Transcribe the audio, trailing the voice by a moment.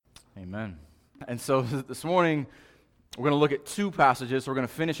Amen. And so this morning, we're going to look at two passages. We're going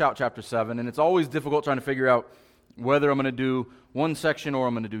to finish out chapter 7, and it's always difficult trying to figure out whether I'm going to do one section or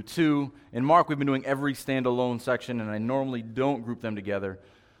I'm going to do two. In Mark, we've been doing every standalone section, and I normally don't group them together.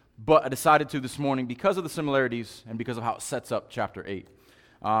 But I decided to this morning because of the similarities and because of how it sets up chapter 8.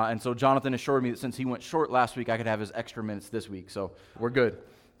 And so Jonathan assured me that since he went short last week, I could have his extra minutes this week. So we're good.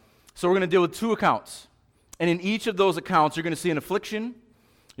 So we're going to deal with two accounts. And in each of those accounts, you're going to see an affliction,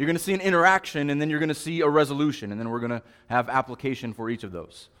 you're going to see an interaction, and then you're going to see a resolution. And then we're going to have application for each of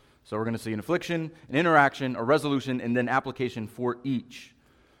those. So we're going to see an affliction, an interaction, a resolution, and then application for each.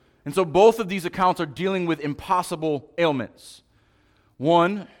 And so both of these accounts are dealing with impossible ailments.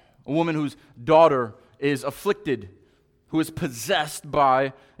 One, a woman whose daughter is afflicted, who is possessed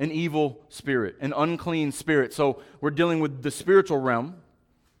by an evil spirit, an unclean spirit. So we're dealing with the spiritual realm.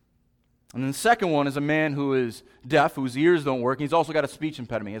 And then the second one is a man who is deaf, whose ears don't work. He's also got a speech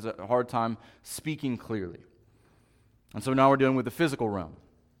impediment. He has a hard time speaking clearly. And so now we're dealing with the physical realm.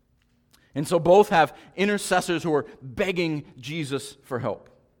 And so both have intercessors who are begging Jesus for help.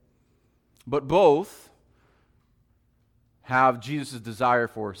 But both have Jesus' desire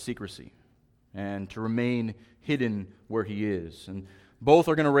for secrecy and to remain hidden where he is. And both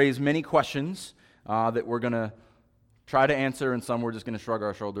are going to raise many questions that we're going to try to answer, and some we're just going to shrug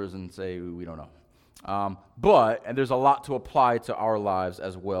our shoulders and say, we don't know. But there's a lot to apply to our lives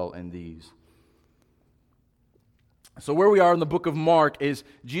as well in these. So where we are in the book of Mark is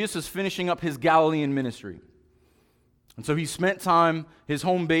Jesus is finishing up his Galilean ministry. And so he spent time, his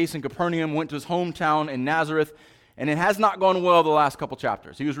home base in Capernaum, went to his hometown in Nazareth, and it has not gone well the last couple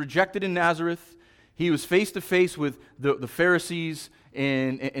chapters. He was rejected in Nazareth. He was face to face with the Pharisees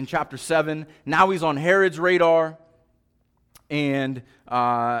in chapter 7. Now he's on Herod's radar. And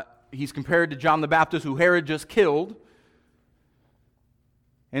he's compared to John the Baptist, who Herod just killed.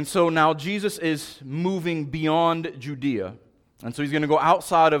 And so now Jesus is moving beyond Judea. And so he's going to go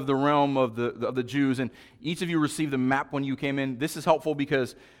outside of the realm of the Jews. And each of you received a map when you came in. This is helpful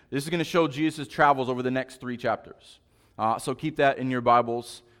because this is going to show Jesus' travels over the next 3 chapters. So keep that in your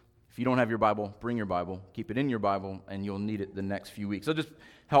Bibles. If you don't have your Bible, bring your Bible. Keep it in your Bible, and you'll need it the next few weeks. So just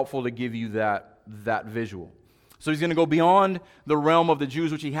helpful to give you that visual. So he's going to go beyond the realm of the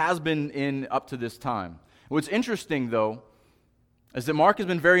Jews, which he has been in up to this time. What's interesting, though, is that Mark has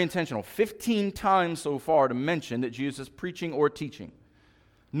been very intentional. 15 times so far to mention that Jesus is preaching or teaching.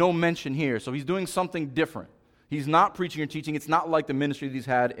 No mention here. So he's doing something different. He's not preaching or teaching. It's not like the ministry that he's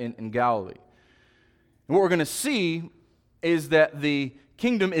had in Galilee. And what we're going to see is that the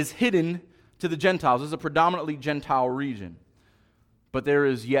kingdom is hidden to the Gentiles. This is a predominantly Gentile region. But there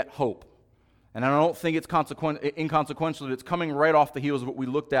is yet hope. And I don't think it's inconsequential that it's coming right off the heels of what we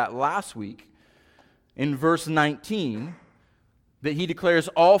looked at last week in verse 19, that he declares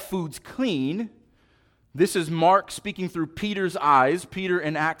all foods clean. This is Mark speaking through Peter's eyes. Peter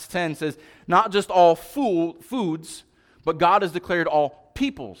in Acts 10 says, not just all foods, but God has declared all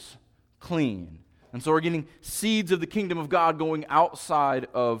peoples clean. And so we're getting seeds of the kingdom of God going outside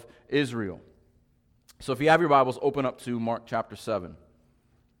of Israel. So if you have your Bibles, open up to Mark chapter 7.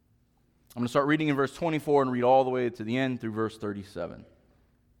 I'm going to start reading in verse 24 and read all the way to the end through verse 37.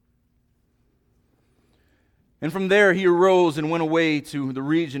 And from there he arose and went away to the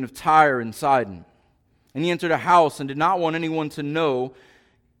region of Tyre and Sidon. And he entered a house and did not want anyone to know,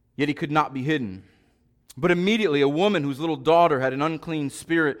 yet he could not be hidden. But immediately a woman whose little daughter had an unclean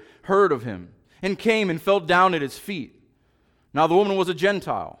spirit heard of him, and came and fell down at his feet. Now the woman was a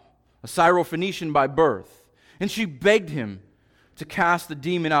Gentile, a Syrophoenician by birth, and she begged him to cast the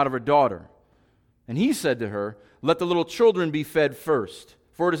demon out of her daughter. And he said to her, let the little children be fed first,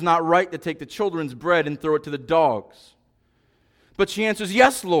 for it is not right to take the children's bread and throw it to the dogs. But she answers,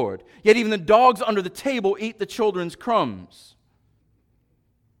 yes, Lord, yet even the dogs under the table eat the children's crumbs.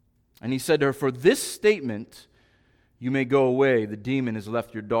 And he said to her, for this statement you may go away, the demon has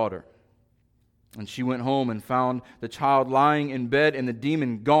left your daughter. And she went home and found the child lying in bed and the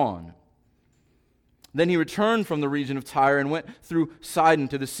demon gone. Then he returned from the region of Tyre and went through Sidon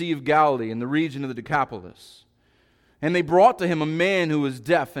to the Sea of Galilee in the region of the Decapolis. And they brought to him a man who was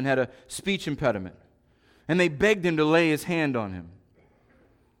deaf and had a speech impediment. And they begged him to lay his hand on him.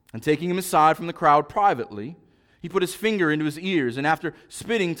 And taking him aside from the crowd privately, he put his finger into his ears, and after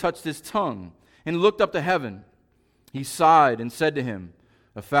spitting touched his tongue, and looked up to heaven. He sighed and said to him,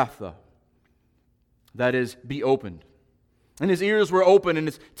 Ephphatha, that is, be opened. And his ears were open, and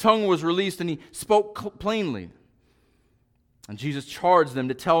his tongue was released, and he spoke plainly. And Jesus charged them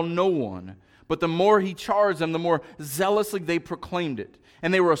to tell no one. But the more he charged them, the more zealously they proclaimed it.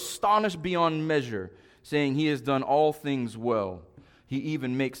 And they were astonished beyond measure, saying, he has done all things well. He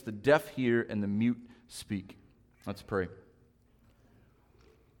even makes the deaf hear and the mute speak. Let's pray.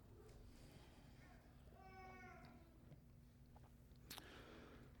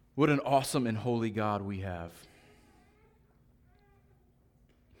 What an awesome and holy God we have.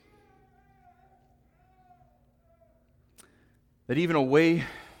 That even away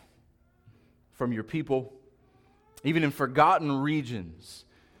from your people, even in forgotten regions,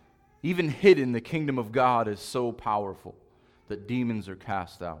 even hidden, the kingdom of God is so powerful that demons are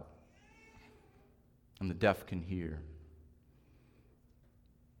cast out and the deaf can hear.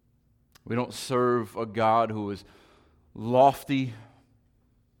 We don't serve a God who is lofty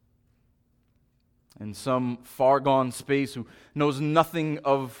in some far-gone space, who knows nothing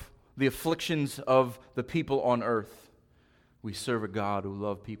of the afflictions of the people on earth. We serve a God who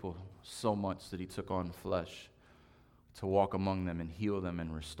loved people so much that He took on flesh to walk among them and heal them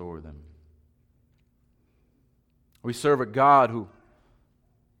and restore them. We serve a God who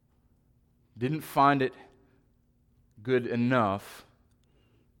didn't find it good enough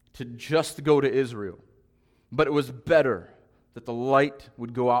to just go to Israel, but it was better that the light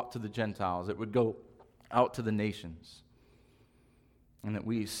would go out to the Gentiles, it would go out to the nations, and that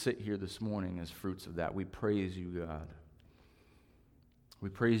we sit here this morning as fruits of that. We praise you, God. We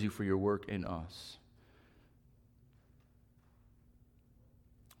praise you for your work in us.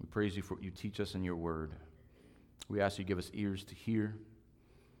 We praise you for what you teach us in your word. We ask you to give us ears to hear,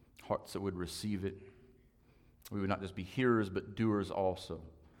 hearts that would receive it. We would not just be hearers, but doers also.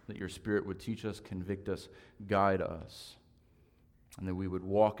 That your Spirit would teach us, convict us, guide us, and that we would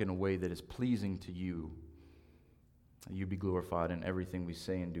walk in a way that is pleasing to you. That you be glorified in everything we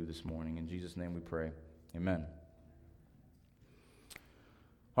say and do this morning. In Jesus' name we pray. Amen.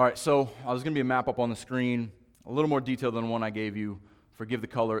 All right, so there's going to be a map up on the screen, a little more detailed than the one I gave you. Forgive the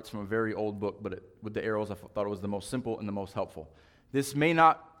color, it's from a very old book, but with the arrows, I thought it was the most simple and the most helpful. This may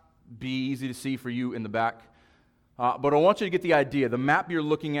not be easy to see for you in the back, but I want you to get the idea. The map you're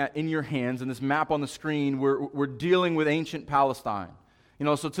looking at in your hands, and this map on the screen, we're dealing with ancient Palestine.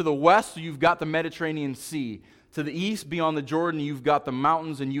 So to the west, you've got the Mediterranean Sea. To the east, beyond the Jordan, you've got the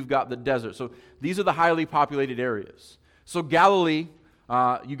mountains and you've got the desert. So these are the highly populated areas. So Galilee,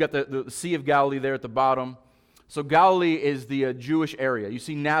 you've got the Sea of Galilee there at the bottom. So Galilee is the Jewish area. You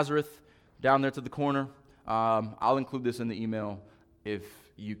see Nazareth down there to the corner. I'll include this in the email if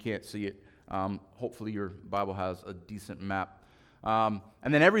you can't see it. Hopefully your Bible has a decent map. And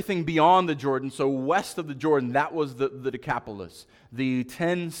then everything beyond the Jordan, so west of the Jordan, that was the Decapolis, the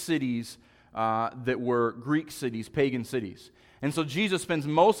 10 cities that were Greek cities, pagan cities. And so Jesus spends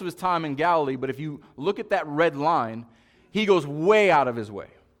most of his time in Galilee, but if you look at that red line, he goes way out of his way.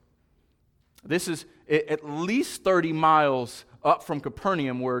 This is at least 30 miles up from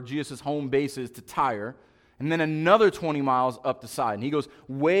Capernaum, where Jesus' home base is, to Tyre, and then another 20 miles up the side. And he goes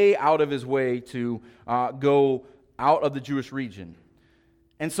way out of his way to go out of the Jewish region.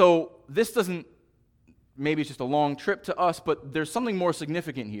 And so this doesn't, maybe it's just a long trip to us, but there's something more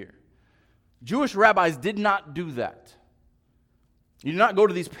significant here. Jewish rabbis did not do that. You do not go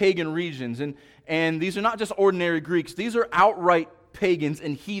to these pagan regions, and these are not just ordinary Greeks. These are outright pagans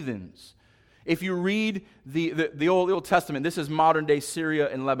and heathens. If you read the Old Testament, this is modern-day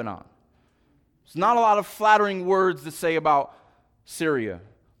Syria and Lebanon. There's not a lot of flattering words to say about Syria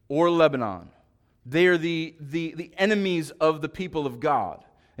or Lebanon. They are the enemies of the people of God.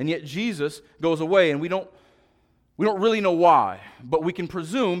 And yet Jesus goes away, and we don't really know why, but we can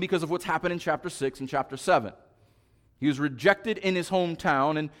presume because of what's happened in chapter 6 and chapter 7. He was rejected in his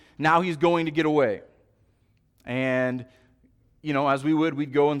hometown, and now he's going to get away. And, as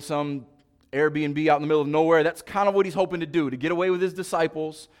we'd go in some Airbnb out in the middle of nowhere. That's kind of what he's hoping to do, to get away with his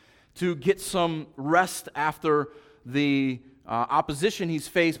disciples, to get some rest after the opposition he's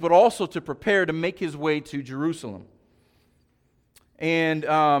faced, but also to prepare to make his way to Jerusalem.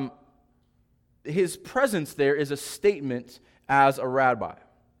 And his presence there is a statement as a rabbi.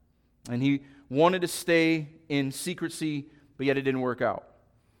 And he wanted to stay in secrecy, but yet it didn't work out.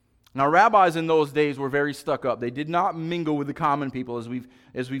 Now, rabbis in those days were very stuck up. They did not mingle with the common people, as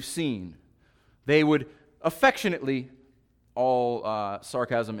we've seen. They would affectionately, all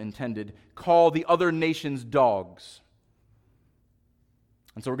sarcasm intended, call the other nations dogs.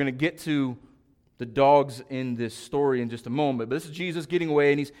 And so we're going to get to the dogs in this story in just a moment. But this is Jesus getting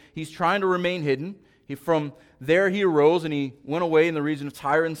away, and he's trying to remain hidden. From there he arose, and he went away in the region of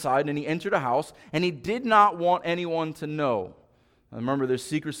Tyre and Sidon, and he entered a house, and he did not want anyone to know. Now remember, there's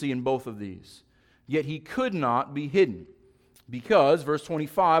secrecy in both of these. Yet he could not be hidden. Because, verse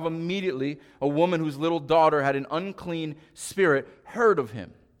 25, immediately a woman whose little daughter had an unclean spirit heard of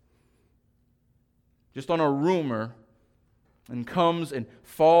him. Just on a rumor, and comes and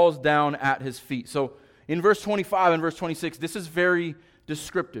falls down at his feet. So in verse 25 and verse 26, this is very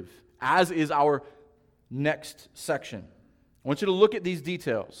descriptive, as is our next section. I want you to look at these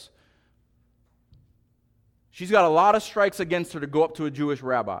details. She's got a lot of strikes against her to go up to a Jewish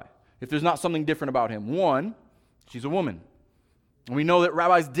rabbi if there's not something different about him. One, she's a woman. And we know that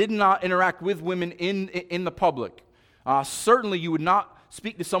rabbis did not interact with women in the public. Certainly you would not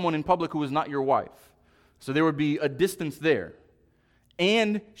speak to someone in public who was not your wife. So there would be a distance there.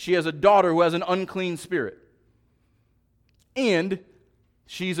 And she has a daughter who has an unclean spirit. And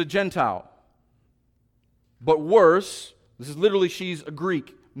she's a Gentile. But worse, this is literally she's a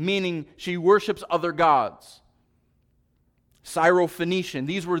Greek, meaning she worships other gods. Syrophoenician.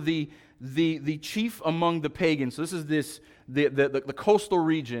 These were the chief among the pagans. So this is the coastal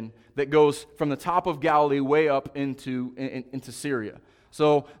region that goes from the top of Galilee way up into Syria.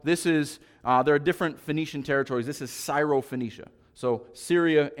 So this is, there are different Phoenician territories. This is Syrophoenicia. So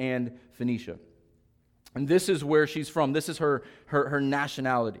Syria and Phoenicia. And this is where she's from. This is her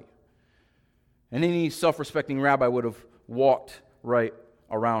nationality. And any self-respecting rabbi would have walked right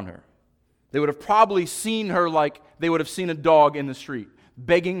around her. They would have probably seen her like they would have seen a dog in the street,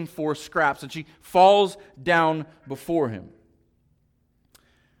 begging for scraps, and she falls down before him.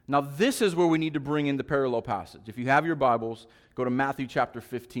 Now, this is where we need to bring in the parallel passage. If you have your Bibles, go to Matthew chapter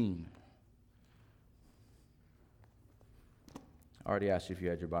 15. I already asked you if you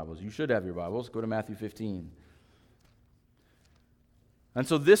had your Bibles. You should have your Bibles. Go to Matthew 15. And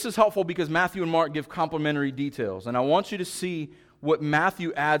so this is helpful because Matthew and Mark give complementary details. And I want you to see what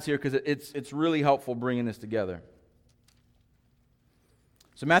Matthew adds here because it's really helpful bringing this together.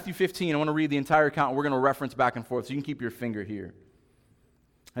 So Matthew 15, I want to read the entire account. We're going to reference back and forth so you can keep your finger here.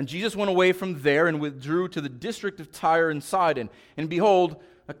 And Jesus went away from there and withdrew to the district of Tyre and Sidon. And behold,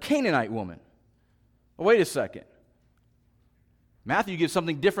 a Canaanite woman. Oh, wait a second. Matthew gives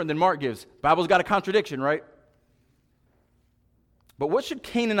something different than Mark gives. Bible's got a contradiction, right? But what should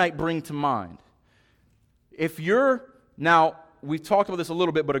Canaanite bring to mind? Now, we've talked about this a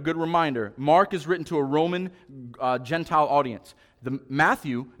little bit, but a good reminder. Mark is written to a Roman Gentile audience.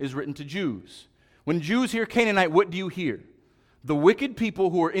 Matthew is written to Jews. When Jews hear Canaanite, what do you hear? The wicked people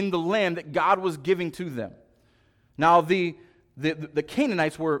who are in the land that God was giving to them. Now, the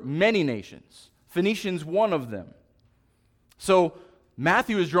Canaanites were many nations. Phoenicians, one of them. So,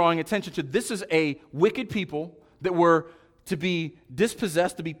 Matthew is drawing attention to this is a wicked people that were to be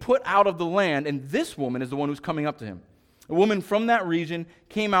dispossessed, to be put out of the land, and this woman is the one who's coming up to him. A woman from that region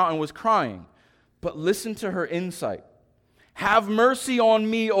came out and was crying. But listen to her insight. Have mercy on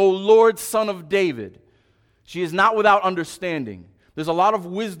me, O Lord, Son of David. She is not without understanding. There's a lot of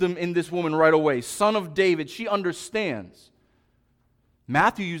wisdom in this woman right away. Son of David, she understands.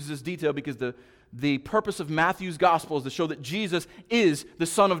 Matthew uses this detail because the purpose of Matthew's gospel is to show that Jesus is the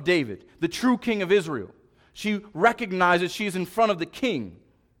Son of David, the true King of Israel. She recognizes she is in front of the King.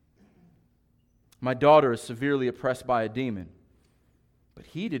 My daughter is severely oppressed by a demon. But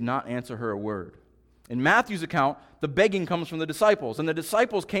he did not answer her a word. In Matthew's account, the begging comes from the disciples. And the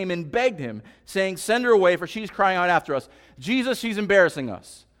disciples came and begged him, saying, send her away, for she's crying out after us. Jesus, she's embarrassing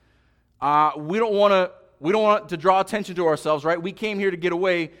us. We don't want to draw attention to ourselves, right? We came here to get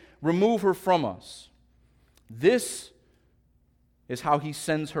away. Remove her from us. This is how he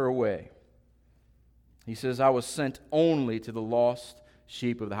sends her away. He says, I was sent only to the lost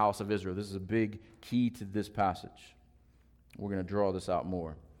sheep of the house of Israel. This is a big key to this passage. We're going to draw this out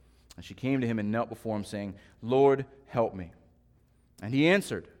more. And she came to him and knelt before him, saying, Lord, help me. And he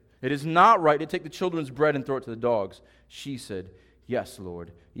answered, it is not right to take the children's bread and throw it to the dogs. She said, yes,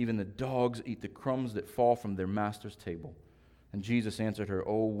 Lord, even the dogs eat the crumbs that fall from their master's table. And Jesus answered her,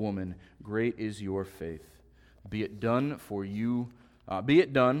 O woman, great is your faith. Be it done for you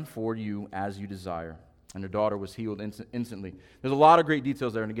as you desire. And her daughter was healed instantly. There's a lot of great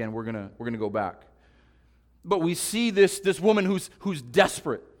details there, and again, we're gonna go back. But we see this woman who's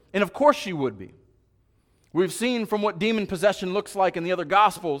desperate, and of course she would be. We've seen from what demon possession looks like in the other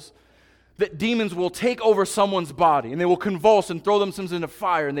Gospels that demons will take over someone's body, and they will convulse and throw themselves into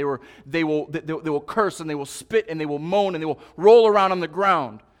fire, and they will curse, and they will spit, and they will moan, and they will roll around on the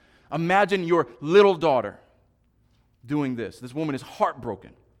ground. Imagine your little daughter doing this. This woman is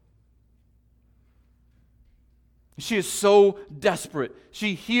heartbroken. She is so desperate.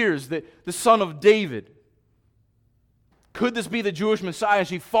 She hears that the Son of David, could this be the Jewish Messiah? And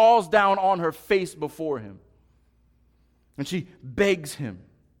she falls down on her face before him. And she begs him.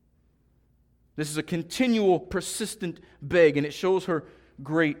 This is a continual, persistent beg, and it shows her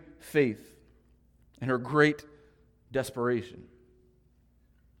great faith and her great desperation.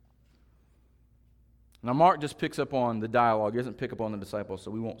 Now, Mark just picks up on the dialogue. He doesn't pick up on the disciples, so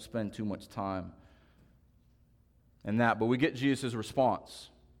we won't spend too much time in that. But we get Jesus' response.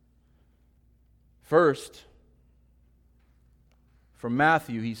 First, from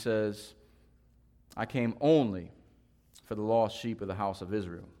Matthew, he says, I came only for the lost sheep of the house of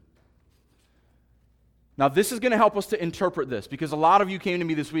Israel. Now, this is going to help us to interpret this, because a lot of you came to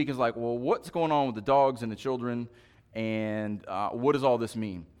me this week and was like, well, what's going on with the dogs and the children, and what does all this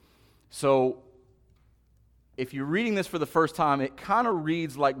mean? So, if you're reading this for the first time, it kind of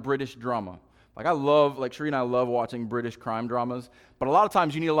reads like British drama. Like Sheree and I love watching British crime dramas, but a lot of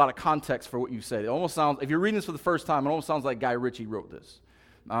times you need a lot of context for what you said. It almost sounds, if you're reading this for the first time, it almost sounds like Guy Ritchie wrote this.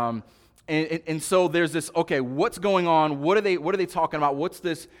 And so there's this, okay, what's going on? What are they talking about? What's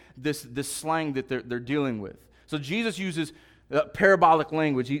this slang that they're dealing with? So Jesus uses parabolic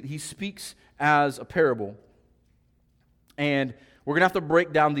language. He speaks as a parable. And we're going to have to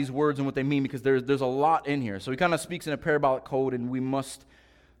break down these words and what they mean, because there's a lot in here. So he kind of speaks in a parabolic code, and we must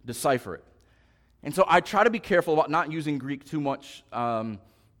decipher it. And so I try to be careful about not using Greek too much.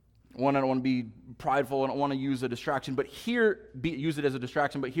 One, I don't want to be prideful. I don't want to use a distraction. But here, use it as a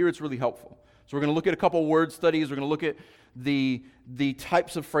distraction, but here it's really helpful. So we're going to look at a couple word studies. We're going to look at the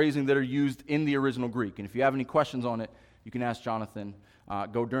types of phrasing that are used in the original Greek. And if you have any questions on it, you can ask Jonathan.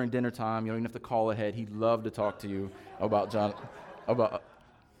 Go during dinner time. You don't even have to call ahead. He'd love to talk to you about Jonathan. If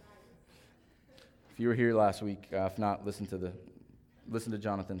you were here last week, if not, listen to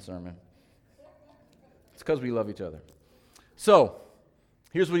Jonathan's sermon. It's because we love each other. So,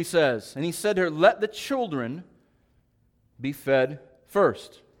 here's what he says. And he said to her, let the children be fed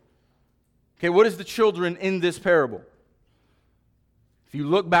first. Okay, what is the children in this parable? If you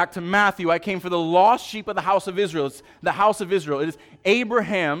look back to Matthew, I came for the lost sheep of the house of Israel. It's the house of Israel. It is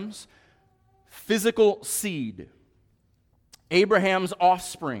Abraham's physical seed. Abraham's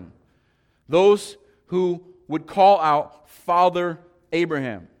offspring. Those who would call out Father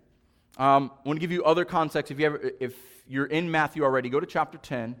Abraham. I want to give you other context. If you're in Matthew already, go to chapter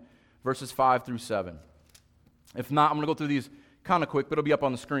 10, verses 5 through 7. If not, I'm going to go through these kind of quick, but it'll be up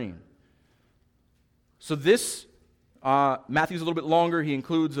on the screen. So this, Matthew's a little bit longer. He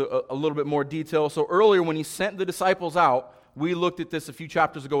includes a little bit more detail. So earlier when he sent the disciples out, we looked at this a few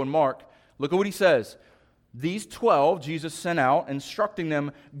chapters ago in Mark. Look at what he says. These 12 Jesus sent out, instructing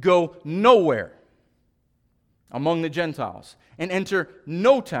them, go nowhere among the Gentiles and enter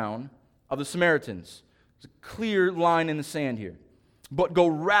no town of the Samaritans. There's a clear line in the sand here. But go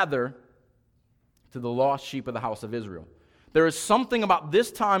rather to the lost sheep of the house of Israel. There is something about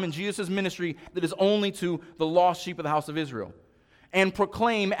this time in Jesus' ministry that is only to the lost sheep of the house of Israel. And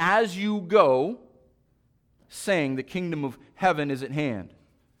proclaim as you go, saying the kingdom of heaven is at hand.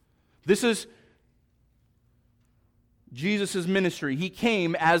 This is Jesus' ministry. He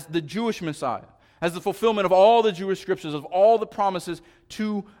came as the Jewish Messiah, as the fulfillment of all the Jewish scriptures, of all the promises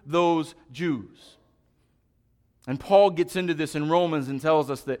to those Jews. And Paul gets into this in Romans and tells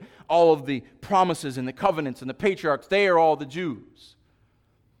us that all of the promises and the covenants and the patriarchs, they are all the Jews.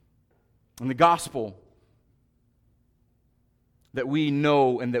 And the gospel that we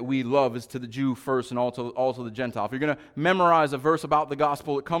know and that we love is to the Jew first and also the Gentile. If you're going to memorize a verse about the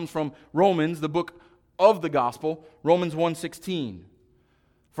gospel, it comes from Romans, the book of the gospel, Romans 1:16.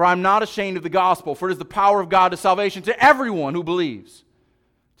 For I'm not ashamed of the gospel, for it is the power of God to salvation to everyone who believes,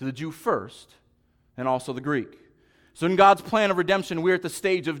 to the Jew first and also the Greek. So in God's plan of redemption, we're at the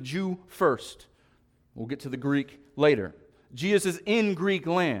stage of Jew first. We'll get to the Greek later. Jesus is in Greek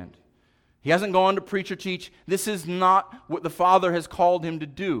land. He hasn't gone to preach or teach. This is not what the Father has called him to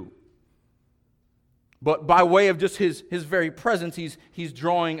do. But by way of just his very presence, he's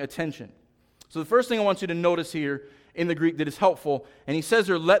drawing attention. So the first thing I want you to notice here in the Greek that is helpful, and he says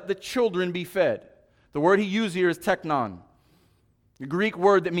here, let the children be fed. The word he used here is teknon, the Greek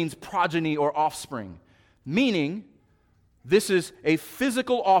word that means progeny or offspring, meaning this is a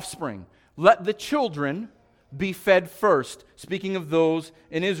physical offspring. Let the children be fed first, speaking of those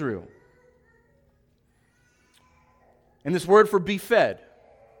in Israel. And this word for be fed,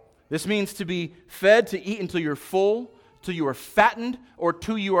 this means to be fed, to eat until you're full, till you are fattened, or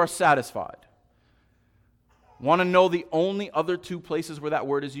till you are satisfied. Want to know the only other two places where that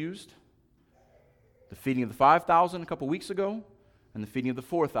word is used? The feeding of the 5,000 a couple weeks ago, and the feeding of the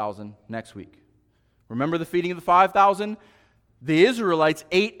 4,000 next week. Remember the feeding of the 5,000? The Israelites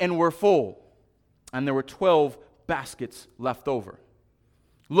ate and were full, and there were 12 baskets left over.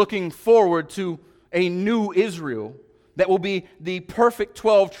 Looking forward to a new Israel that will be the perfect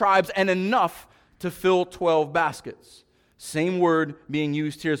 12 tribes and enough to fill 12 baskets. Same word being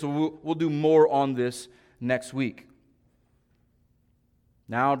used here, so we'll do more on this next week.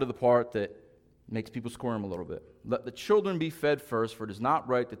 Now to the part that Makes people squirm a little bit. Let the children be fed first, for it is not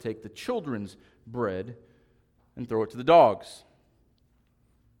right to take the children's bread and throw it to the dogs.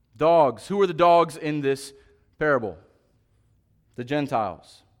 Dogs. Who are the dogs in this parable? The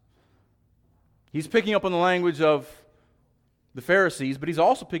Gentiles. He's picking up on the language of the Pharisees, but he's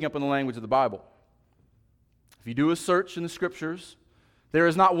also picking up on the language of the Bible. If you do a search in the Scriptures, there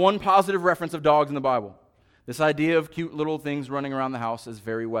is not one positive reference of dogs in the Bible. This idea of cute little things running around the house is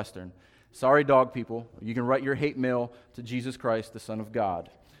very Western. Sorry, dog people. You can write your hate mail to Jesus Christ, the Son of God.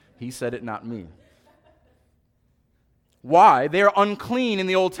 He said it, not me. Why? They are unclean in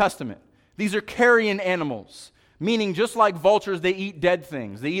the Old Testament. These are carrion animals, meaning just like vultures, they eat dead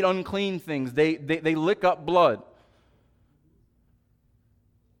things. They eat unclean things. They lick up blood.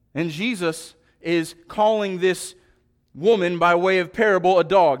 And Jesus is calling this woman, by way of parable, a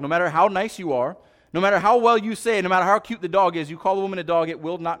dog. No matter how nice you are, no matter how well you say it, no matter how cute the dog is, you call a woman a dog, it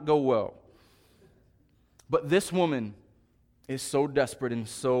will not go well. But this woman is so desperate and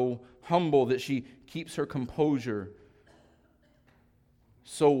so humble that she keeps her composure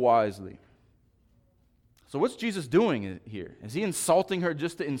so wisely. So what's Jesus doing here? Is he insulting her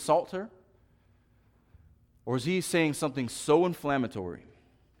just to insult her? Or is he saying something so inflammatory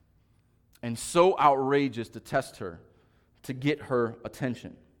and so outrageous to test her, to get her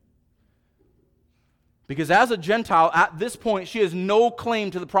attention? Because as a Gentile, at this point, she has no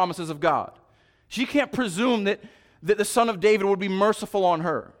claim to the promises of God. She can't presume that the Son of David would be merciful on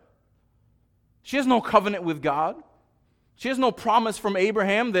her. She has no covenant with God. She has no promise from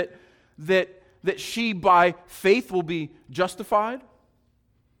Abraham that she, by faith, will be justified.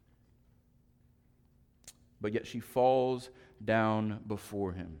 But yet she falls down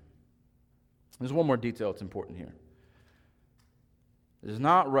before him. There's one more detail that's important here. It is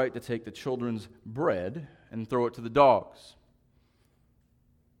not right to take the children's bread and throw it to the dogs.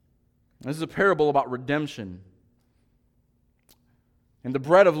 This is a parable about redemption. And the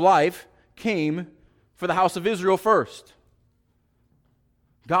bread of life came for the house of Israel first.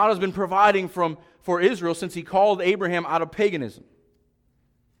 God has been providing for Israel since he called Abraham out of paganism.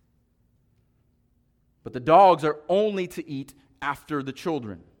 But the dogs are only to eat after the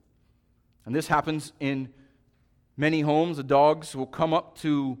children. And this happens in many homes. The dogs will come up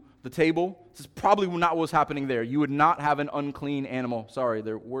to the table. This is probably not what was happening there. You would not have an unclean animal. Sorry,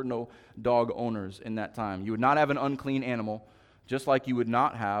 there were no dog owners in that time. You would not have an unclean animal, just like you would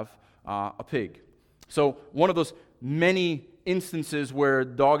not have a pig. So one of those many instances where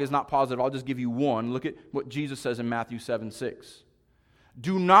dog is not positive, I'll just give you one. Look at what Jesus says in Matthew 7:6.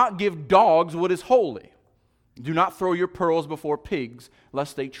 Do not give dogs what is holy. Do not throw your pearls before pigs,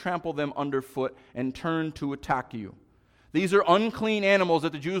 lest they trample them underfoot and turn to attack you. These are unclean animals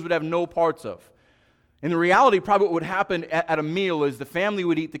that the Jews would have no parts of. In the reality, probably what would happen at a meal is the family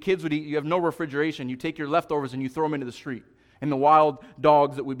would eat, the kids would eat, you have no refrigeration, you take your leftovers and you throw them into the street. And the wild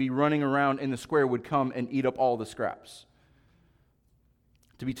dogs that would be running around in the square would come and eat up all the scraps,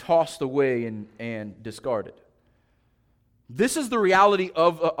 to be tossed away and discarded. This is the reality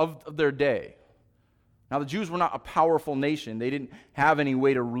of their day. Now, the Jews were not a powerful nation. They didn't have any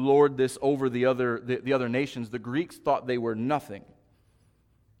way to lord this over the other nations. The Greeks thought they were nothing.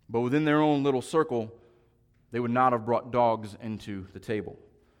 But within their own little circle, they would not have brought dogs into the table.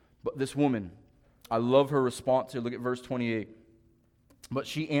 But this woman, I love her response here. Look at verse 28. But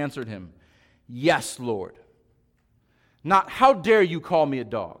she answered him, "Yes, Lord." Not, "How dare you call me a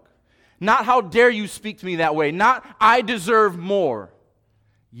dog?" Not, "How dare you speak to me that way?" Not, "I deserve more."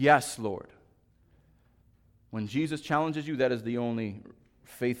 "Yes, Lord." When Jesus challenges you, that is the only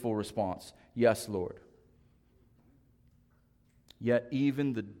faithful response. "Yes, Lord." Yet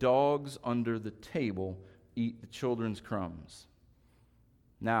even the dogs under the table eat the children's crumbs.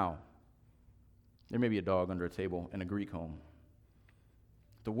 Now, there may be a dog under a table in a Greek home.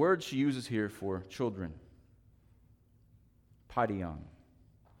 The word she uses here for children, paidion.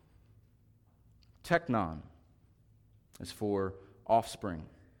 Teknon is for offspring.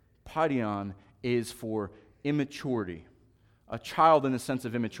 Paidion is for immaturity. A child in the sense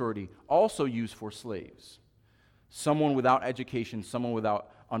of immaturity, also used for slaves. Someone without education, someone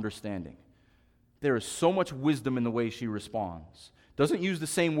without understanding. There is so much wisdom in the way she responds. Doesn't use the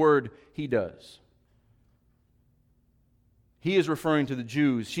same word he does. He is referring to the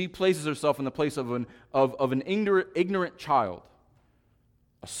Jews. She places herself in the place of an ignorant child,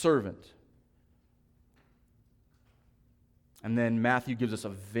 a servant. And then Matthew gives us a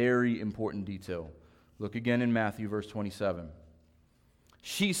very important detail. Look again in Matthew, verse 27.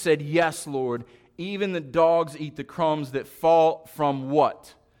 She said, "Yes, Lord, even the dogs eat the crumbs that fall from"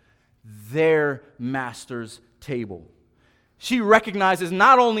 what? Their master's table. she recognizes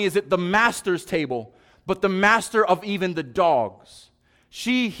not only is it the master's table, but the master of even the dogs.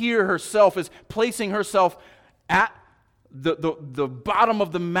 She here herself is placing herself at the bottom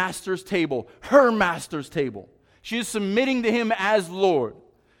of the master's table, her master's table. She is submitting to him as Lord.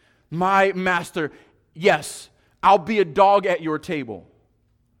 My master, yes, I'll be a dog at your table.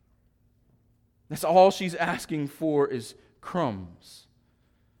 That's all she's asking for is crumbs.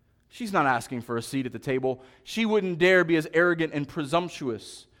 She's not asking for a seat at the table. She wouldn't dare be as arrogant and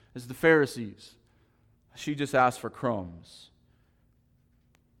presumptuous as the Pharisees. She just asked for crumbs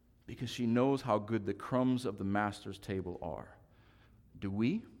because she knows how good the crumbs of the master's table are. Do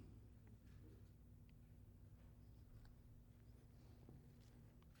we?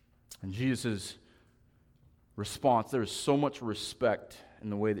 And Jesus' response, there is so much respect in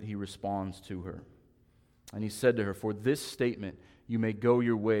the way that he responds to her. And he said to her, "For this statement, you may go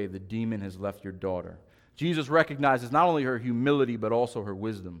your way. The demon has left your daughter." Jesus recognizes not only her humility, but also her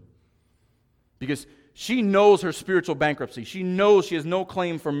wisdom. Because she knows her spiritual bankruptcy. She knows she has no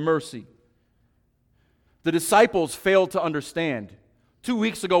claim for mercy. The disciples failed to understand. 2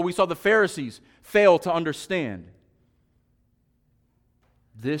 weeks ago, we saw the Pharisees fail to understand.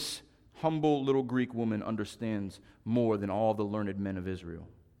 This humble little Greek woman understands more than all the learned men of Israel.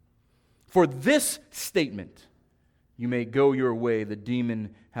 For this statement, you may go your way, the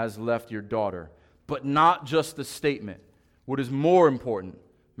demon has left your daughter. But not just the statement. What is more important,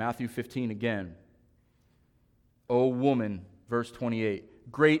 Matthew 15 again. O woman, verse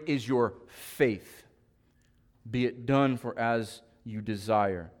 28, great is your faith. Be it done for as you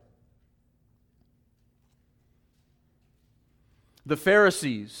desire. The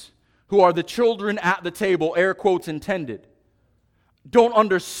Pharisees, who are the children at the table, air quotes intended, don't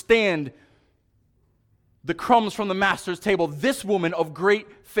understand the crumbs from the master's table. This woman of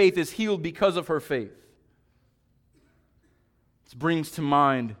great faith is healed because of her faith. This brings to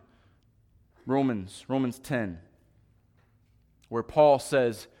mind Romans 10, where Paul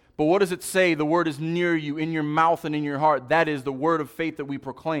says, "But what does it say? The word is near you, in your mouth and in your heart. That is the word of faith that we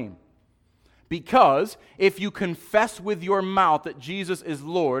proclaim. Because if you confess with your mouth that Jesus is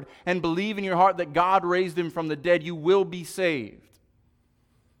Lord and believe in your heart that God raised him from the dead, you will be saved.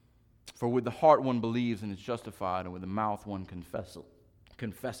 For with the heart one believes and is justified, and with the mouth one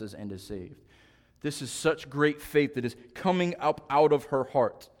confesses and is saved." This is such great faith that is coming up out of her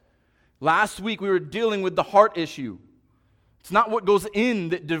heart. Last week we were dealing with the heart issue. It's not what goes in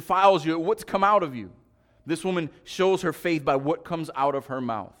that defiles you, it's what's come out of you. This woman shows her faith by what comes out of her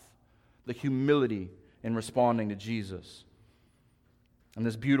mouth. The humility in responding to Jesus. And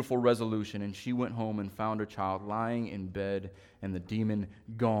this beautiful resolution. And she went home and found her child lying in bed and the demon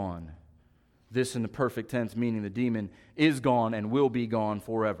gone. This in the perfect tense, meaning the demon is gone and will be gone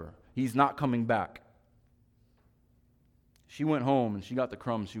forever. He's not coming back. She went home and she got the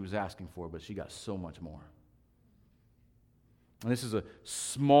crumbs she was asking for, but she got so much more. And this is a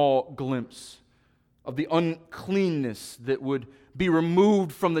small glimpse of the uncleanness that would be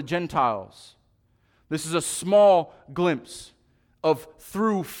removed from the Gentiles. This is a small glimpse of,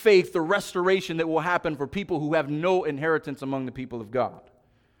 through faith, the restoration that will happen for people who have no inheritance among the people of God.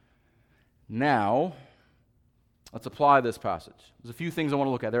 Now, let's apply this passage. There's a few things I want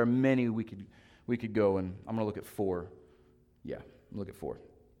to look at. There are many we could go, and I'm going to look at 4. Yeah, look at 4.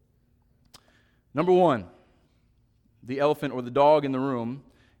 Number 1, the elephant or the dog in the room.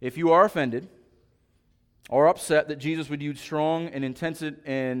 If you are offended or upset that Jesus would use strong and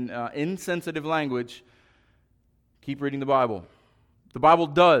insensitive language, keep reading the Bible. The Bible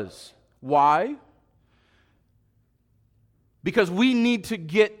does. Why? Because we need to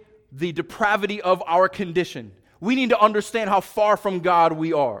get the depravity of our condition. We need to understand how far from God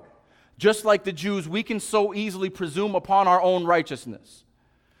we are. Just like the Jews, we can so easily presume upon our own righteousness.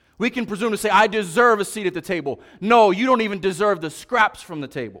 We can presume to say, I deserve a seat at the table. No, you don't even deserve the scraps from the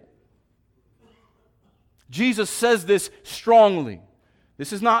table. Jesus says this strongly.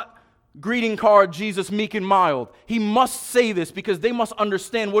 This is not greeting card, Jesus meek and mild. He must say this because they must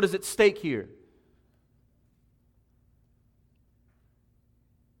understand what is at stake here.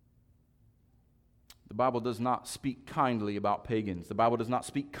 The Bible does not speak kindly about pagans. The Bible does not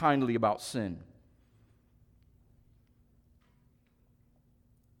speak kindly about sin.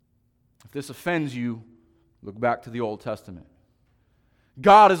 If this offends you, look back to the Old Testament.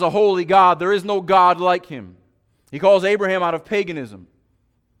 God is a holy God. There is no God like him. He calls Abraham out of paganism.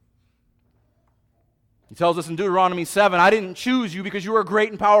 He tells us in Deuteronomy 7, I didn't choose you because you were a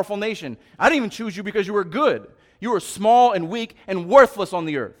great and powerful nation. I didn't even choose you because you were good. You were small and weak and worthless on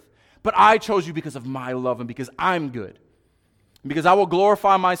the earth. But I chose you because of my love and because I'm good. Because I will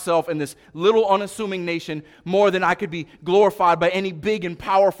glorify myself in this little unassuming nation more than I could be glorified by any big and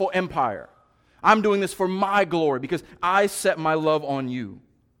powerful empire. I'm doing this for my glory because I set my love on you.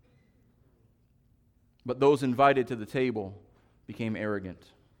 But those invited to the table became arrogant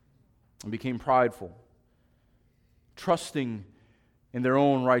and became prideful, trusting in their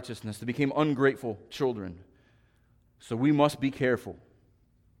own righteousness. They became ungrateful children. So we must be careful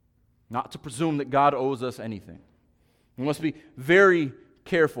not to presume that God owes us anything. We must be very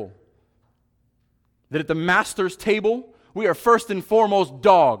careful that at the master's table, we are first and foremost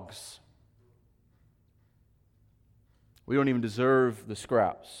dogs. We don't even deserve the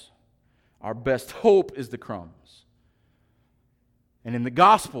scraps. Our best hope is the crumbs. And in the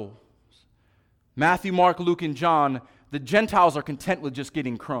Gospels, Matthew, Mark, Luke, and John, the Gentiles are content with just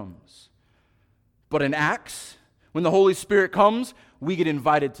getting crumbs. But in Acts, when the Holy Spirit comes, we get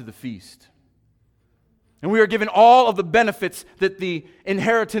invited to the feast. And we are given all of the benefits that the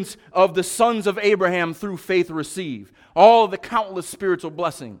inheritance of the sons of Abraham through faith receive. All of the countless spiritual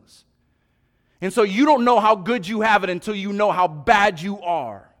blessings. And so you don't know how good you have it until you know how bad you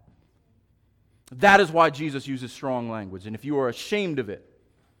are. That is why Jesus uses strong language. And if you are ashamed of it,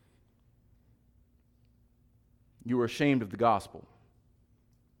 you are ashamed of the gospel.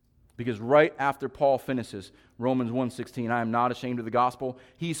 Because right after Paul finishes Romans 1:16, I am not ashamed of the gospel,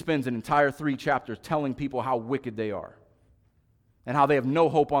 he spends an entire 3 chapters telling people how wicked they are and how they have no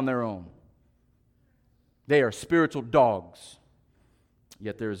hope on their own. They are spiritual dogs,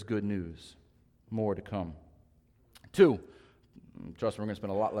 yet there is good news. More to come. 2, trust me, we're going to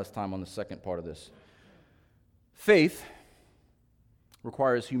spend a lot less time on the second part of this. Faith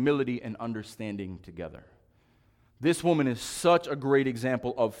requires humility and understanding together. This woman is such a great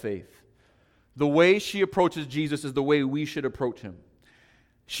example of faith. The way she approaches Jesus is the way we should approach him.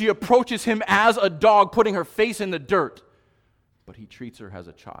 She approaches him as a dog, putting her face in the dirt, but he treats her as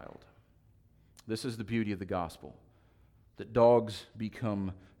a child. This is the beauty of the gospel, that dogs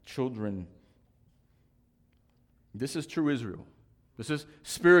become children. This is true Israel. This is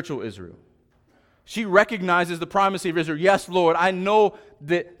spiritual Israel. She recognizes the primacy of Israel. Yes, Lord, I know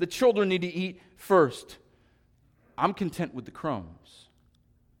that the children need to eat first. I'm content with the crumbs.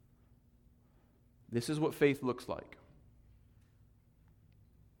 This is what faith looks like.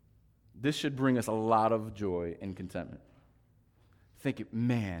 This should bring us a lot of joy and contentment. Think,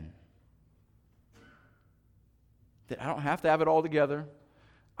 man, that I don't have to have it all together.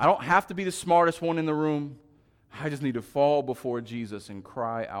 I don't have to be the smartest one in the room. I just need to fall before Jesus and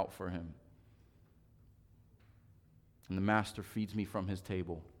cry out for him. And the master feeds me from his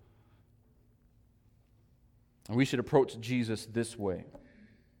table. And we should approach Jesus this way.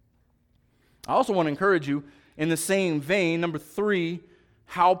 I also want to encourage you, in the same vein, number 3,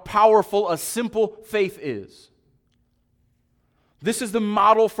 how powerful a simple faith is. This is the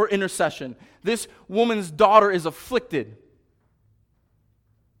model for intercession. This woman's daughter is afflicted.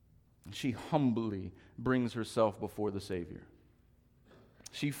 And she humbly brings herself before the Savior.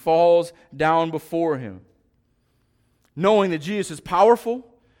 She falls down before him, knowing that Jesus is powerful,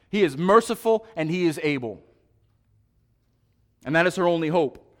 he is merciful, and he is able. And that is her only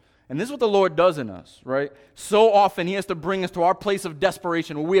hope. And this is what the Lord does in us, right? So often he has to bring us to our place of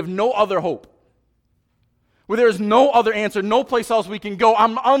desperation where we have no other hope, where there is no other answer, no place else we can go.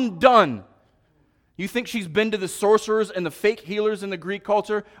 I'm undone. You think she's been to the sorcerers and the fake healers in the Greek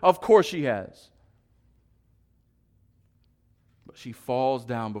culture? Of course she has. But she falls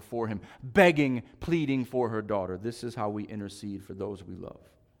down before him, begging, pleading for her daughter. This is how we intercede for those we love.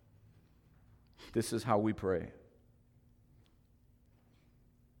 This is how we pray.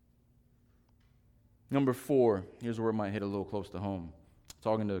 Number 4, here's where it might hit a little close to home.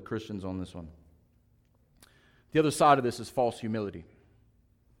 Talking to Christians on this one. The other side of this is false humility.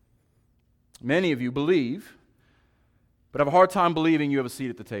 Many of you believe, but have a hard time believing you have a seat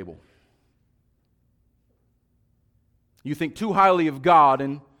at the table. You think too highly of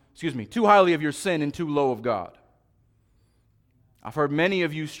God too highly of your sin and too low of God. I've heard many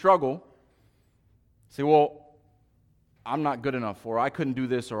of you struggle, say, well, I'm not good enough, or I couldn't do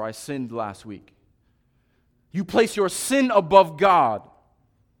this, or I sinned last week. You place your sin above God.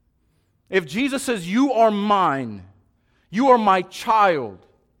 If Jesus says, you are mine, you are my child,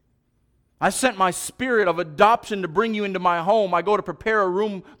 I sent my spirit of adoption to bring you into my home, I go to prepare a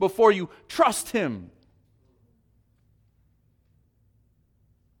room before you, trust him.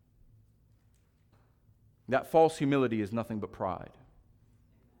 That false humility is nothing but pride.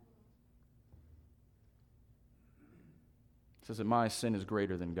 It says that my sin is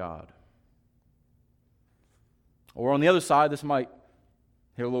greater than God. Or on the other side, this might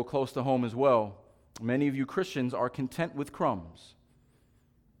hit a little close to home as well. Many of you Christians are content with crumbs.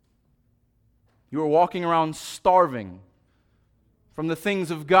 You are walking around starving from the things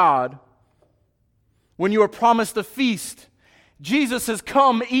of God when you are promised a feast. Jesus says,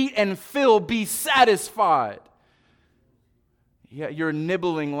 "Come, eat and fill, be satisfied." Yet you're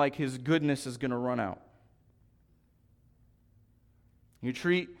nibbling like His goodness is going to run out. You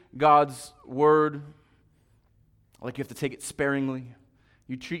treat God's word like you have to take it sparingly.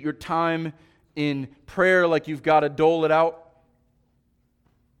 You treat your time in prayer like you've got to dole it out.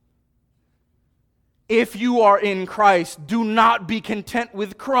 If you are in Christ, do not be content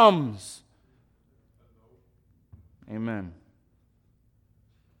with crumbs. Amen.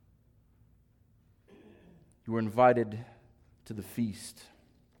 You were invited to the feast.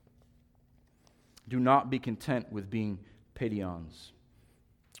 Do not be content with being paidions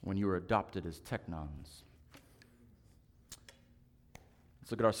when you were adopted as teknons.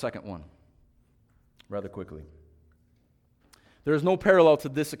 Let's look at our second one rather quickly. There is no parallel to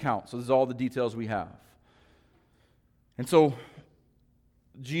this account, so this is all the details we have. And so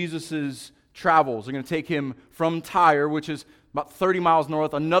Jesus' travels are going to take him from Tyre, which is about 30 miles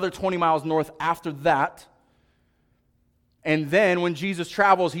north, another 20 miles north after that. And then when Jesus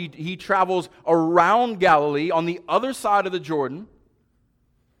travels, he travels around Galilee on the other side of the Jordan,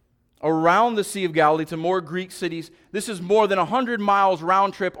 around the Sea of Galilee to more Greek cities. This is more than 100 miles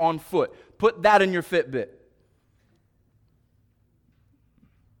round trip on foot. Put that in your Fitbit.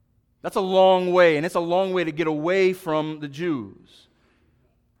 That's a long way, and it's a long way to get away from the Jews.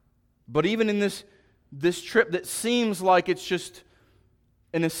 But even in this trip that seems like it's just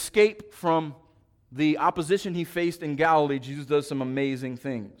an escape from the opposition he faced in Galilee, Jesus does some amazing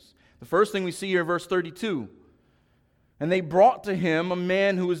things. The first thing we see here in verse 32, "And they brought to him a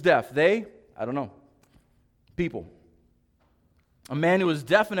man who was deaf." They? I don't know. People. A man who was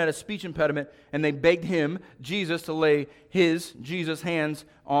deaf and had a speech impediment, and they begged him, Jesus, to lay Jesus' hands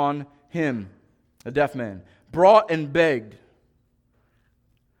on him, a deaf man. Brought and begged.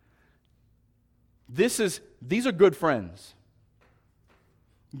 These are good friends.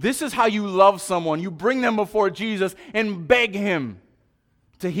 This is how you love someone. You bring them before Jesus and beg him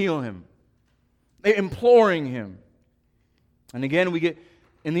to heal him, imploring him. And again, we get,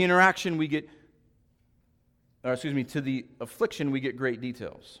 in the interaction, to the affliction, we get great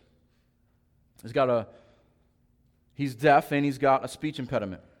details. He's deaf and he's got a speech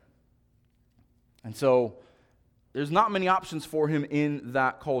impediment. And so, there's not many options for him in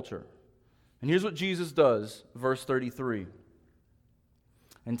that culture. And here's what Jesus does, verse 33.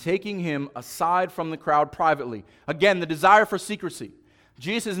 "And taking him aside from the crowd privately." Again, the desire for secrecy.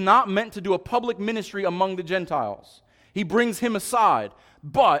 Jesus is not meant to do a public ministry among the Gentiles. He brings him aside.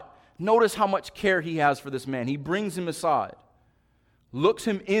 But notice how much care he has for this man. He brings him aside, looks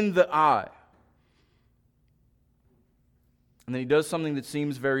him in the eye, and then he does something that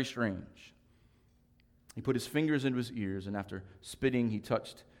seems very strange. He put his fingers into his ears, and after spitting, he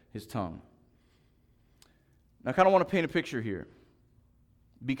touched his tongue. Now, I kind of want to paint a picture here,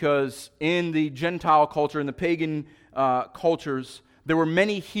 because in the Gentile culture, in the pagan cultures, there were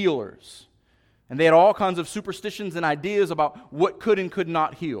many healers, and they had all kinds of superstitions and ideas about what could and could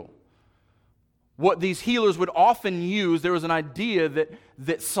not heal. What these healers would often use, there was an idea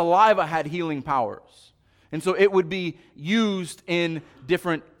that saliva had healing powers. And so it would be used in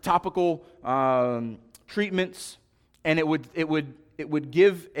different topical treatments, and it would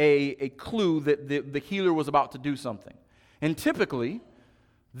give a clue that the healer was about to do something. And typically,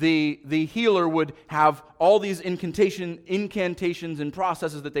 the healer would have all these incantations and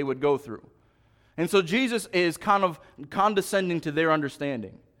processes that they would go through. And so Jesus is kind of condescending to their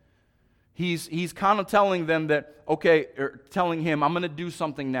understanding. He's kind of telling them that, okay, or telling him, I'm going to do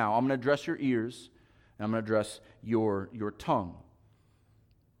something now. I'm going to address your ears, and I'm going to address your tongue.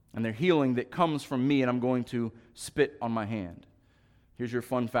 And their healing that comes from me, and I'm going to spit on my hand. Here's your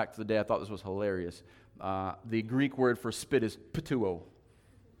fun fact of the day. I thought this was hilarious. The Greek word for spit is ptuo.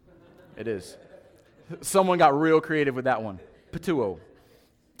 It is. Someone got real creative with that one. Ptuo.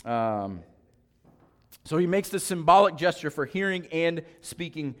 So he makes this symbolic gesture for hearing and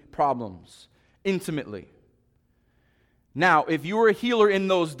speaking problems intimately. Now, if you were a healer in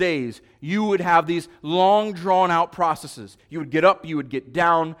those days, you would have these long, drawn-out processes. You would get up, you would get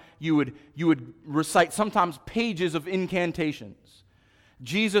down, you would recite sometimes pages of incantations.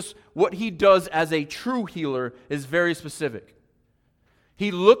 Jesus, what he does as a true healer is very specific. He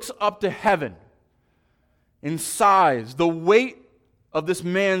looks up to heaven and sighs. The weight of this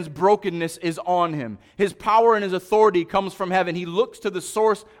man's brokenness is on him. His power and his authority comes from heaven. He looks to the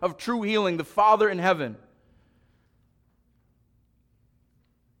source of true healing, the Father in heaven.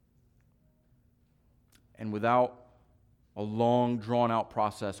 and without a long, drawn-out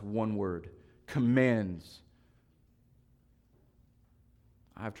process, one word, commands.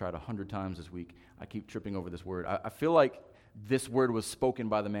 I've tried 100 times this week. I keep tripping over this word. I feel like this word was spoken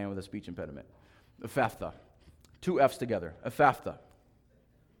by the man with a speech impediment. Ephphatha. 2 F's together. Ephphatha.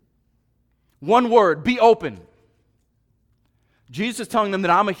 One word, be open. Jesus is telling them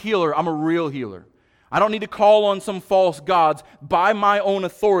that I'm a healer. I'm a real healer. I don't need to call on some false gods by my own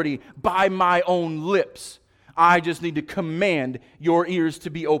authority, by my own lips. I just need to command your ears to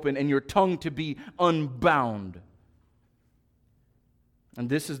be open and your tongue to be unbound. And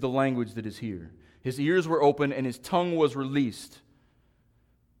this is the language that is here. His ears were open and his tongue was released.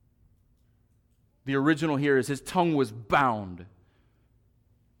 The original here is his tongue was bound.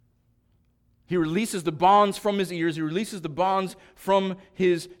 He releases the bonds from his ears. He releases the bonds from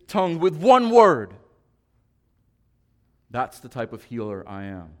his tongue with one word. That's the type of healer I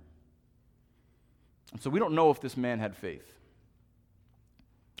am. And so we don't know if this man had faith.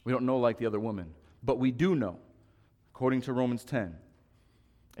 We don't know like the other woman. But we do know, according to Romans 10,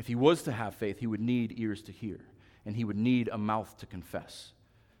 if he was to have faith, he would need ears to hear, and he would need a mouth to confess.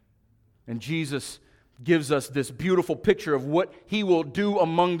 And Jesus gives us this beautiful picture of what he will do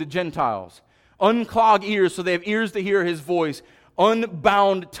among the Gentiles. Unclog ears so they have ears to hear his voice.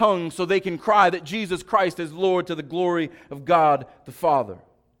 Unbound tongues so they can cry that Jesus Christ is Lord to the glory of God the Father.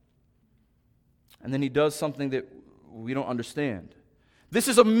 And then he does something that we don't understand. This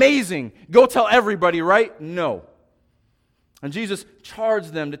is amazing. Go tell everybody, right? No. And Jesus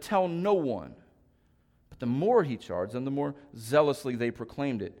charged them to tell no one. But the more he charged them, the more zealously they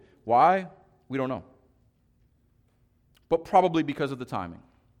proclaimed it. Why? We don't know. But probably because of the timing.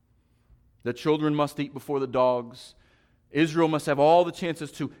 The children must eat before the dogs. Israel must have all the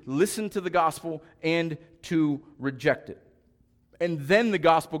chances to listen to the gospel and to reject it. And then the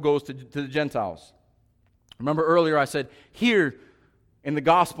gospel goes to the Gentiles. Remember earlier I said, here in the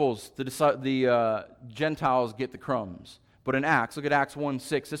Gospels, the Gentiles get the crumbs. But in Acts, look at Acts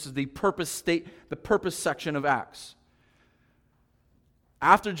 1:6. This is the purpose section of Acts.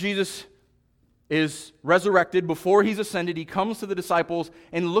 After Jesus is resurrected, before he's ascended, he comes to the disciples,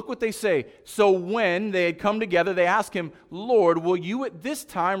 and look what they say. So when they had come together, they asked him, Lord, will you at this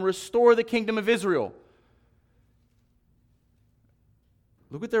time restore the kingdom of Israel?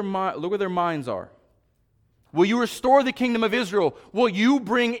 Look where their minds are. Will you restore the kingdom of Israel? Will you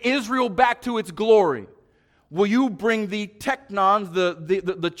bring Israel back to its glory? Will you bring the teknons,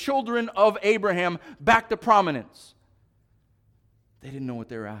 the children of Abraham, back to prominence? They didn't know what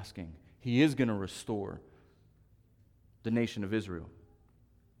they were asking. He is going to restore the nation of Israel.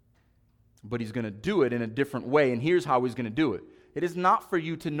 But he's going to do it in a different way, and here's how he's going to do it. It is not for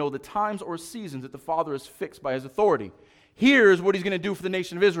you to know the times or seasons that the Father has fixed by his authority. Here's what he's going to do for the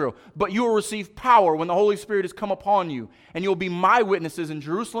nation of Israel. But you will receive power when the Holy Spirit has come upon you, and you'll be my witnesses in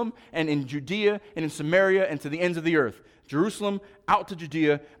Jerusalem and in Judea and in Samaria and to the ends of the earth. Jerusalem, out to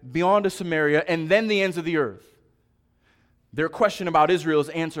Judea, beyond to Samaria, and then the ends of the earth. Their question about Israel is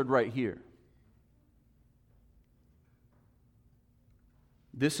answered right here.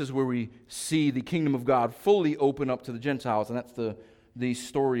 This is where we see the kingdom of God fully open up to the Gentiles, and that's the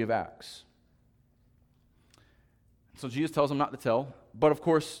story of Acts. So Jesus tells them not to tell, but of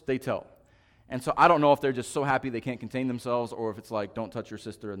course they tell. And so I don't know if they're just so happy they can't contain themselves, or if it's like, don't touch your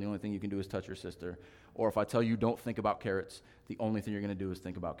sister, and the only thing you can do is touch your sister. Or if I tell you don't think about carrots, the only thing you're going to do is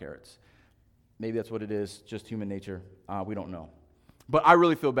think about carrots. Maybe that's what it is, just human nature. We don't know. But I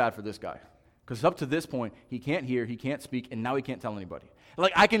really feel bad for this guy. Because up to this point, he can't hear, he can't speak, and now he can't tell anybody.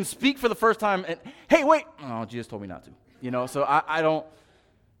 Like, I can speak for the first time, and, hey, wait! Oh, Jesus told me not to. So I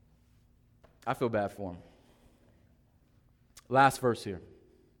feel bad for him. Last verse here.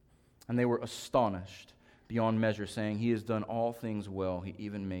 And they were astonished beyond measure, saying, He has done all things well. He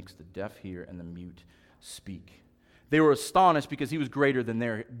even makes the deaf hear and the mute speak. They were astonished because he was greater than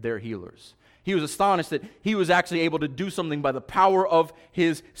their healers. He was astonished that he was actually able to do something by the power of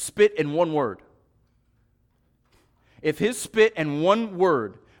his spit and one word. If his spit and one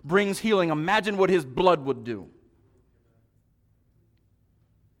word brings healing, imagine what his blood would do.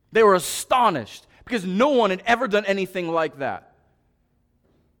 They were astonished because no one had ever done anything like that.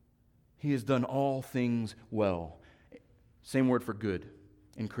 He has done all things well. Same word for good.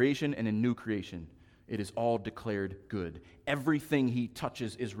 In creation and in new creation, it is all declared good. Everything he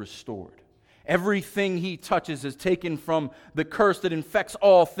touches is restored. Everything he touches is taken from the curse that infects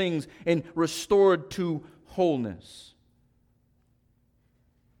all things and restored to wholeness.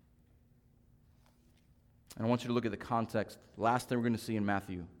 And I want you to look at the context. Last thing we're going to see in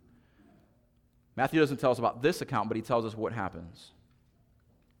Matthew. Matthew doesn't tell us about this account, but he tells us what happens.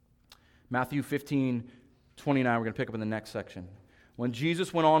 Matthew 15, 29, we're going to pick up in the next section. When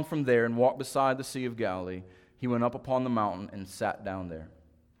Jesus went on from there and walked beside the Sea of Galilee, he went up upon the mountain and sat down there.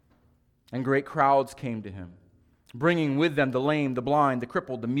 And great crowds came to him, bringing with them the lame, the blind, the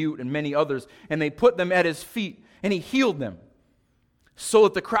crippled, the mute, and many others, and they put them at his feet, and he healed them, so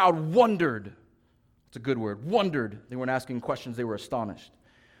that the crowd wondered. It's a good word, wondered. They weren't asking questions, they were astonished.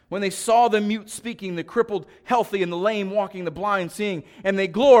 When they saw the mute speaking, the crippled healthy, and the lame walking, the blind seeing, and they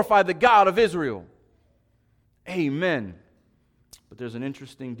glorified the God of Israel. Amen. But there's an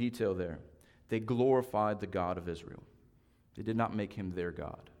interesting detail there. They glorified the God of Israel. They did not make him their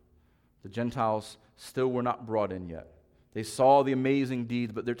God. The Gentiles still were not brought in yet. They saw the amazing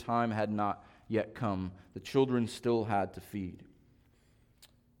deeds, but their time had not yet come. The children still had to feed.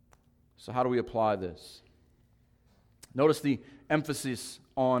 So how do we apply this? Notice the emphasis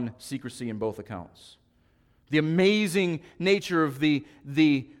on secrecy in both accounts. The amazing nature of the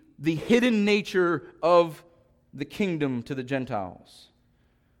hidden nature of the kingdom to the Gentiles.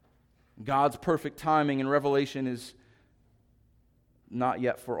 God's perfect timing and revelation is not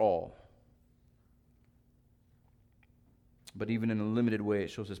yet for all. But even in a limited way, it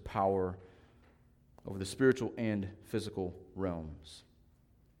shows his power over the spiritual and physical realms.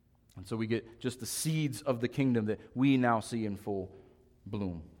 And so we get just the seeds of the kingdom that we now see in full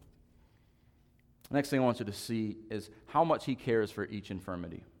bloom. The next thing I want you to see is how much he cares for each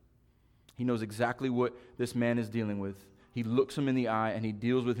infirmity. He knows exactly what this man is dealing with. He looks him in the eye and he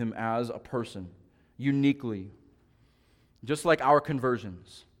deals with him as a person, uniquely. Just like our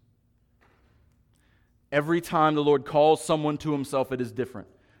conversions. Every time the Lord calls someone to himself, it is different.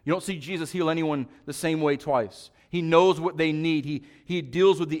 You don't see Jesus heal anyone the same way twice. He knows what they need. He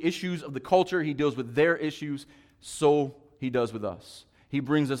deals with the issues of the culture. He deals with their issues. So he does with us. He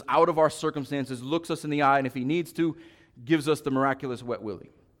brings us out of our circumstances, looks us in the eye, and if he needs to, gives us the miraculous wet willy.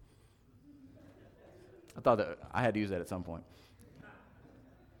 I thought that I had to use that at some point.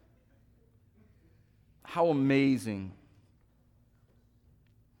 How amazing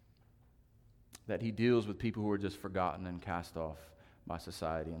that he deals with people who are just forgotten and cast off by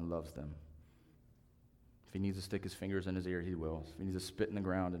society and loves them. If he needs to stick his fingers in his ear, he will. If he needs to spit in the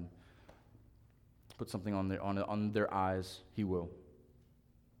ground and put something on their eyes, he will.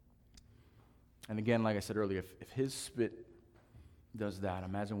 And again, like I said earlier, if his spit does that,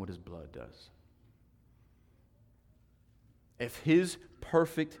 imagine what his blood does. If his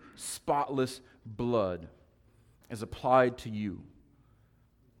perfect, spotless blood is applied to you,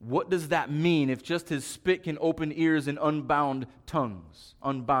 what does that mean if just his spit can open ears and unbind tongues?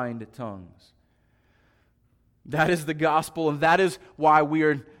 That is the gospel, and that is why we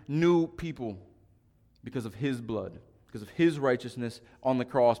are new people, because of his blood, because of his righteousness on the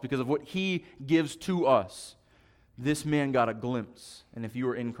cross, because of what he gives to us. This man got a glimpse, and if you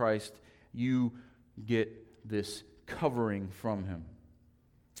are in Christ, you get this covering from him.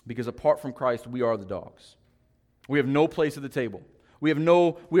 Because apart from Christ, we are the dogs. We have no place at the table. We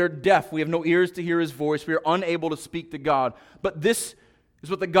are deaf. We have no ears to hear his voice. We are unable to speak to God. But this is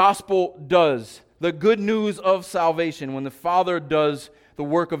what the gospel does. The good news of salvation. When the Father does the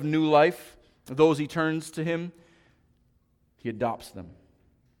work of new life, those he turns to him, he adopts them.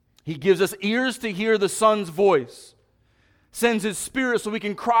 He gives us ears to hear the Son's voice. Sends his Spirit so we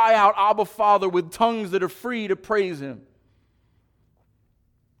can cry out, Abba, Father, with tongues that are free to praise him.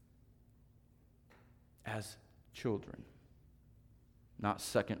 As children. Not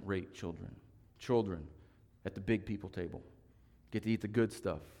second-rate children. Children at the big people table. Get to eat the good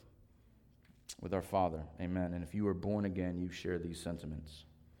stuff with our Father. Amen. And if you are born again, you share these sentiments.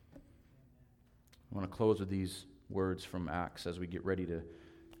 I want to close with these words from Acts as we get ready to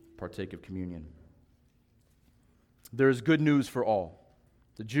partake of communion. There is good news for all.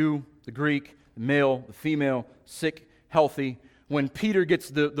 The Jew, the Greek, the male, the female, sick, healthy. When Peter gets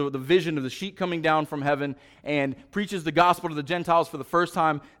the vision of the sheet coming down from heaven and preaches the gospel to the Gentiles for the first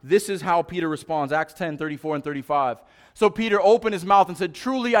time, this is how Peter responds. Acts 10, 34 and 35. So Peter opened his mouth and said,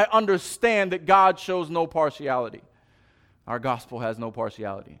 "Truly I understand that God shows no partiality." Our gospel has no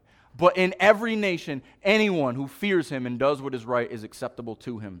partiality. But in every nation, anyone who fears him and does what is right is acceptable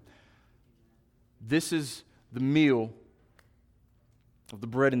to him. This is the meal of the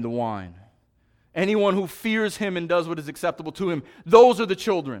bread and the wine. Anyone who fears him and does what is acceptable to him, those are the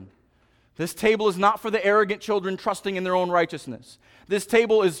children. This table is not for the arrogant children trusting in their own righteousness. This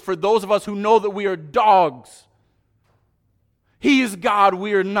table is for those of us who know that we are dogs. He is God,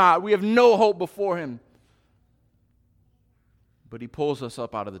 we are not. We have no hope before him. But he pulls us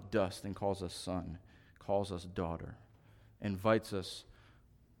up out of the dust and calls us son, calls us daughter, invites us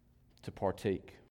to partake.